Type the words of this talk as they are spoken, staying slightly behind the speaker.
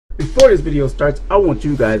before this video starts, I want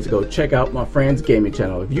you guys to go check out my friend's gaming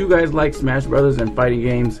channel. If you guys like Smash Brothers and fighting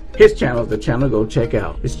games, his channel is the channel to go check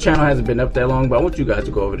out. His channel hasn't been up that long, but I want you guys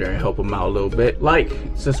to go over there and help him out a little bit. Like,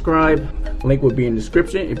 subscribe, link will be in the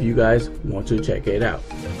description if you guys want to check it out.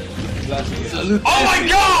 Oh my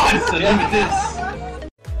god! Salute this.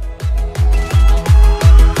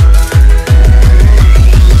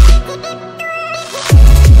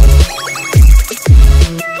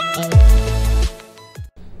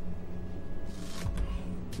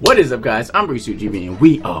 What is up, guys? I'm Joust and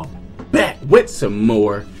we are back with some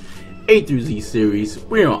more A through Z series.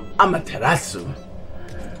 We're on Amaterasu.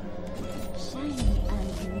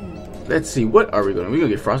 Let's see, what are we gonna? We're gonna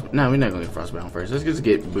get frost. No, we're not gonna get frostbound first. Let's just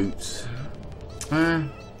get boots.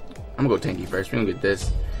 I'm gonna go tanky first. We're gonna get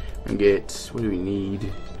this. We're gonna get, what do we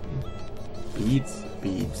need? Beads?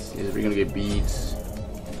 Beads. Yeah, we're gonna get beads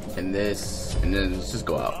and this, and then let's just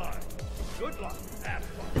go out.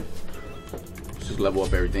 Just level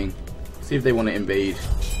up everything. See if they want to invade,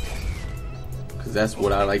 because that's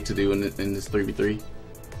what I like to do in this 3v3.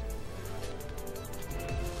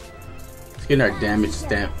 Let's get our damage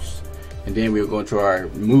stamps, and then we'll go into our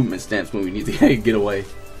movement stamps when we need to get away.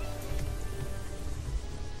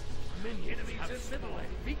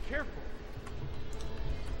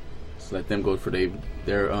 Let's let them go for their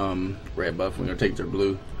red buff. We're gonna take their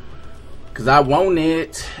blue, because I want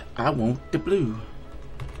it. I want the blue.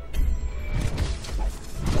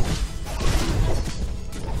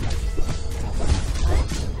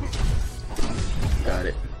 Got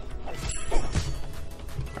it.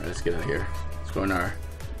 Alright, let's get out of here. Let's go in our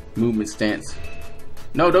movement stance.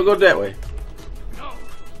 No, don't go that way.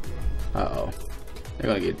 Uh-oh. They're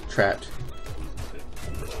gonna get trapped.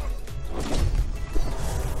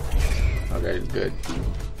 Okay, good.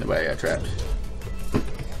 Nobody got trapped.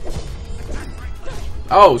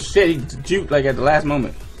 Oh shit, he juked like at the last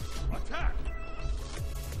moment.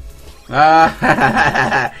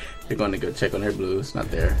 Ah, they're gonna go check on their blue. It's not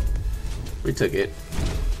there. We took it.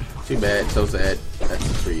 Too bad. So sad.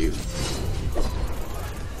 That's for you.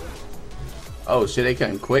 Oh shit! They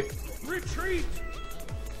came quick. Retreat.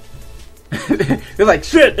 They're like,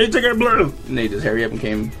 shit! They took our blue. And they just hurry up and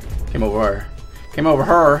came over her. Came over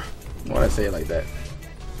her. Why'd I say it like that?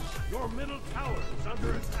 Your middle tower is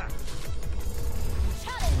under attack.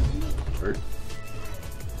 Hurt.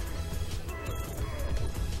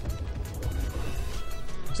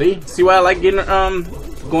 See why I like getting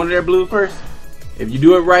going to their blue first? If you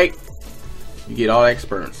do it right, you get all that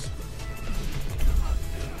experience.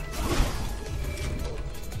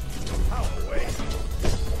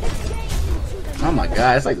 Oh my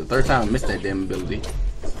god, it's like the third time I missed that damn ability.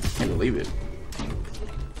 Can't believe it.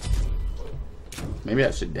 Maybe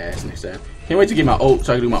I should dash next time. Can't wait to get my ult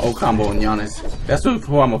so I can do my ult combo on Giannis. That's who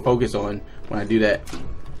I'm gonna focus on when I do that.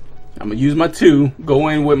 I'm gonna use my 2, go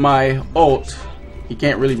in with my ult. He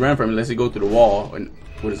can't really run from it unless he goes through the wall and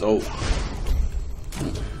with his ult.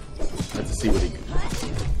 Let's see what he.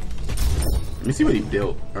 Let me see what he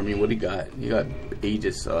built. I mean, what he got. He got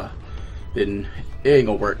Aegis. It ain't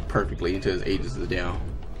gonna work perfectly until his Aegis is down.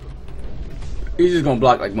 He's just gonna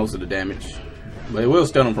block like most of the damage, but it will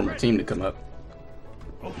stun him from a team to come up.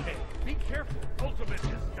 Okay, be careful. Ultimate is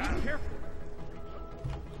be careful.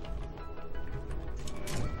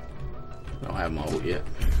 I don't have my ult yet.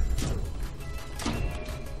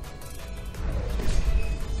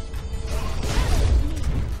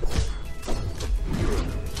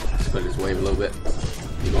 Put this wave a little bit.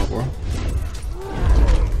 You going for him?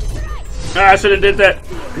 Ah, I should have did that.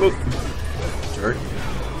 Move. Jerk.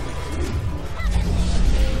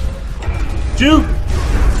 Juke!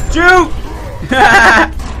 Juke!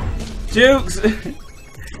 Jukes!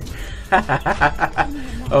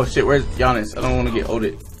 Oh shit, where's Giannis? I don't want to get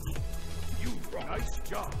ulted. Nice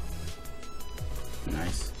job.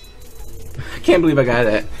 Nice. I can't believe I got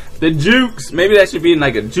that. The jukes! Maybe that should be in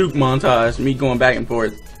like a juke montage. Me going back and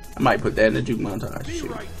forth. I might put that in the juke montage.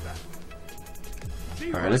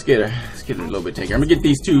 Alright, let's get a little bit taker. I'm gonna get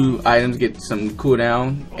these 2 items, get some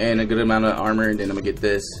cooldown and a good amount of armor, and then I'm gonna get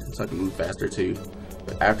this so I can move faster too.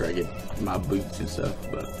 But after I get my boots and stuff,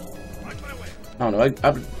 but I don't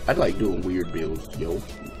know. I like doing weird builds, yo.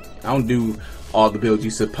 I don't do all the builds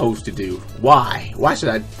you're supposed to do. Why? Why should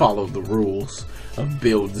I follow the rules of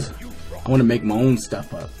builds? I want to make my own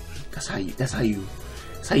stuff up. That's how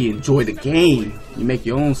you enjoy the game. You make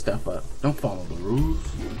your own stuff up. Don't follow the rules.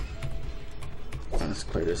 Right, let's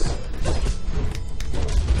clear this.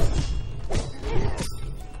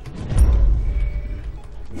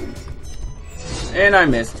 And I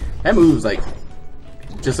missed. That move's like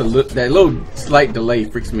just a little. That little slight delay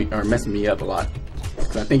freaks me or messes me up a lot.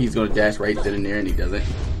 I think he's gonna dash right then and there, and he doesn't.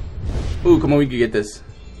 Ooh, come on, we can get this.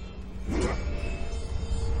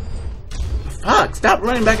 Fuck, stop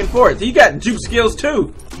running back and forth. He got juke skills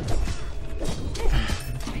too.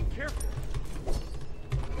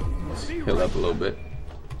 Let's heal up a little bit.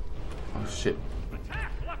 Oh shit. Let's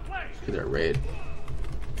get that red.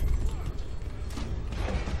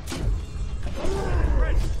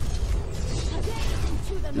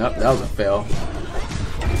 Nope, that was a fail.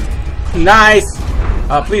 Nice!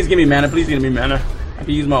 Please give me mana, please give me mana. I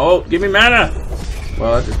can use my ult. Give me mana!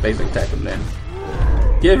 Well, let's just basic attack him then.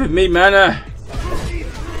 Give me mana!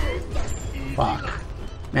 Fuck.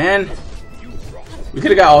 Man. We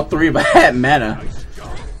could've got all three if I had mana.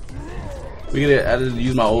 We could've, I just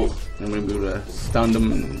used my ult. And we'd be able to stun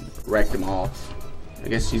them and wreck them all. I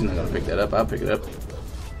guess she's not gonna pick that up. I'll pick it up.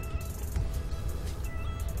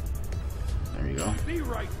 There you go.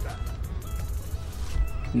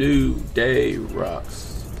 New day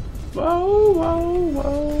rocks. Whoa, whoa,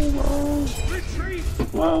 whoa, whoa.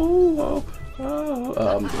 Whoa, whoa, whoa.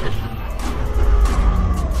 Oh, I'm dead.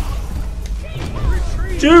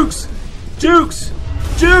 Jukes! Jukes!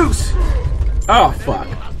 Jukes! Oh, fuck.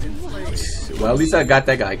 Well, at least I got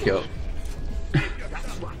that guy killed.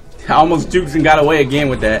 I almost jukes and got away again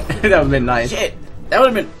with that. That would have been nice. Shit! That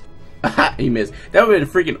would have been... He missed. That would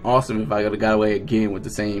have been freaking awesome if I could have got away again with the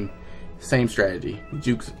same strategy.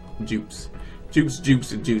 Jukes, jukes, jukes,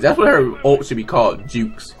 jukes, and jukes. That's what her ult should be called.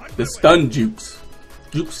 Jukes. The stun jukes.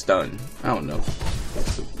 Juke stun. I don't know.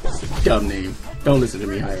 That's a dumb name. Don't listen to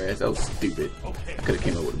me, higher ass. That was stupid. I could have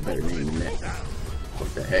came up with a better name than that.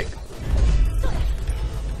 What the heck?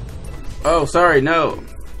 Oh, sorry, no.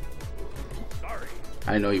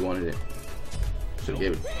 I didn't know he wanted it. Should have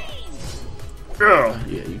gave it.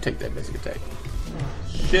 Yeah, you take that basic attack.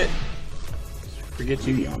 Shit. Forget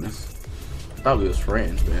you, Giannis. I thought we was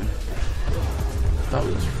friends, man. I thought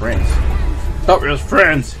we was friends. I thought we was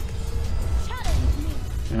friends.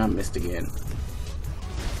 And I missed again.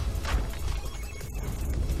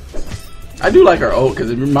 I do like our ult because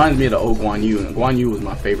it reminds me of the old Guan Yu, and Guan Yu was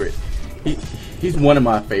my favorite. He's one of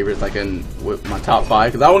my favorites, like with my top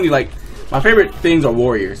 5. Because I only like my favorite things are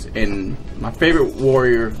warriors, and my favorite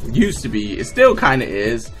warrior used to be, it still kind of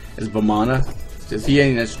is Vamana. It's just he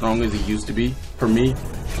ain't as strong as he used to be for me.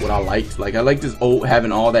 What I liked, like I liked his ult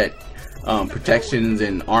having all that protections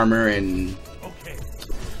and armor, and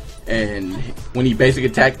when he basic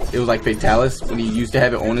attacked, it was like Fatalis when he used to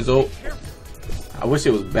have it on his ult. I wish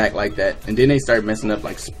it was back like that. And then they started messing up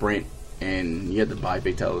like sprint, and you had to buy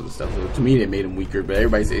Fatalis and stuff. So to me, they made him weaker, but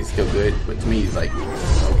everybody says it's still good. But to me, it's like,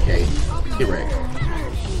 okay, get wrecked.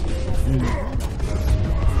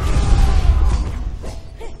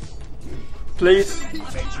 Please.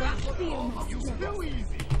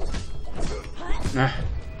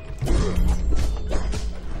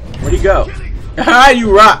 Where'd he go? Ah,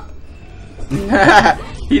 you rock.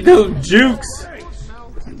 He do jukes.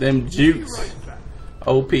 Them jukes.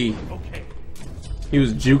 OP. He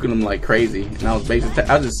was juking them like crazy, and I was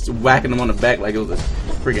just whacking him on the back like it was a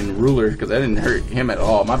freaking ruler because I didn't hurt him at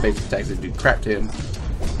all. My basic attacks didn't do crap to him.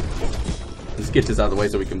 Let's get this out of the way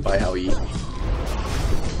so we can buy how he eat.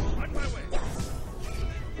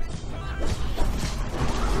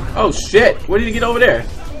 Oh shit! Where did he get over there?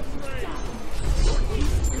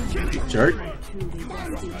 Jerk!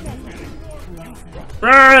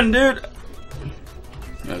 Run, dude!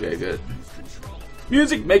 Okay, good.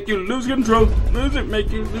 Music make you lose control. Music make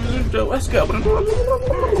you lose control. Let's go. I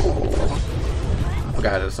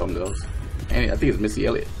forgot how the song goes. And I think it's Missy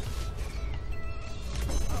Elliott.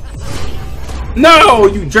 No,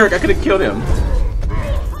 you jerk! I could have killed him.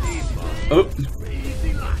 Oh.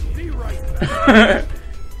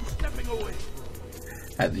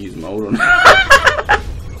 I had to use my ult on.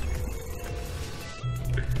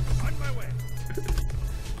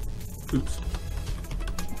 Oops.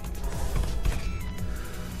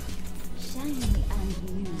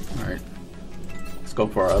 Alright. Let's go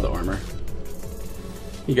for our other armor.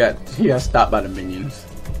 He got stopped by the minions.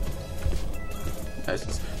 That's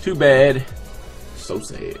just too bad. So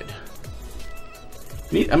sad.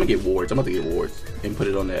 I'm gonna get wards. I'm about to get wards and put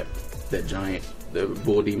it on that giant, the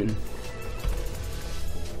bull demon.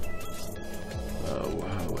 Oh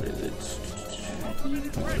wow, what is it?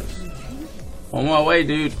 On my way,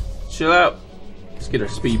 dude. Chill out. Let's get our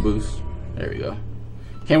speed boost. There we go.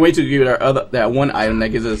 Can't wait to give it that one item that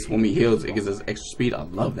gives us, when we heals, it gives us extra speed. I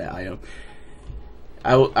love that item.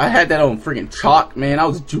 I had that on freaking chalk, man. I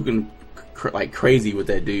was juking like crazy with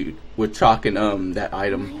that dude, with chalk and that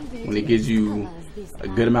item when it gives you a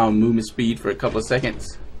good amount of movement speed for a couple of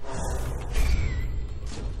seconds.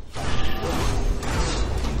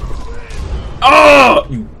 Oh,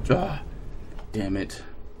 you! Damn it!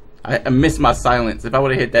 I missed my silence. If I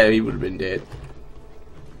would have hit that, he would have been dead.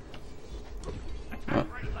 Oh,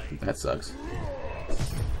 that sucks.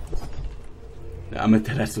 I'm at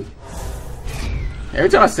that. Every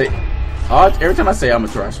time I say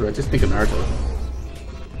Amaterasu, I just think of Naruto.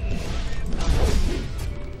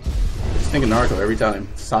 Just think of Naruto every time.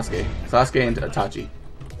 Sasuke and Itachi.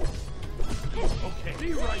 Okay,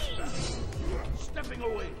 be right back. Stepping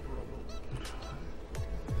away.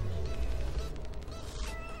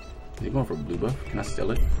 Is he going for blue buff? Can I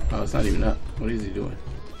steal it? Oh, it's not even up. What is he doing?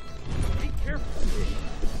 Be careful.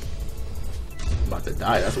 About to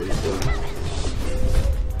die, that's what he's doing.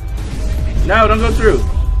 No, don't go through!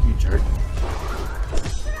 You jerk.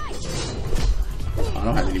 I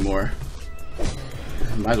don't have any more.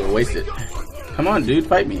 I might as well waste it. Come on, dude,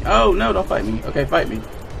 fight me. Oh, no, don't fight me. Okay, fight me.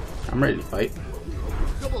 I'm ready to fight.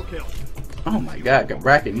 Double kill. Oh my god,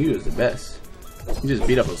 Kabrakan, you is the best. You just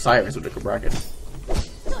beat up Osiris with the Kabrakan.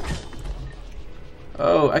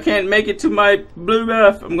 Oh, I can't make it to my blue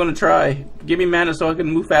buff. I'm gonna try. Give me mana so I can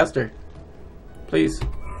move faster. Please.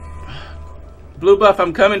 Blue buff,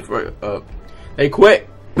 I'm coming for it. They quit.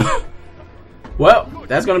 Well,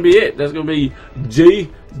 that's gonna be it. That's gonna be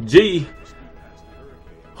GG.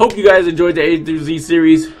 Hope you guys enjoyed the A through Z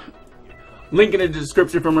series. Link in the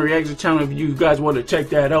description for my reaction channel if you guys want to check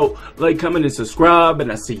that out. Like, comment, and subscribe.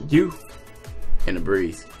 And I see you in the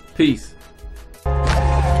breeze. Peace.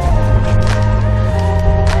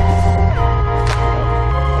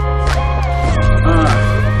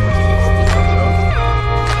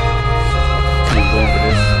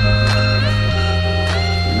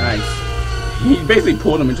 He basically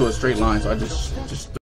pulled him into a straight line, so I just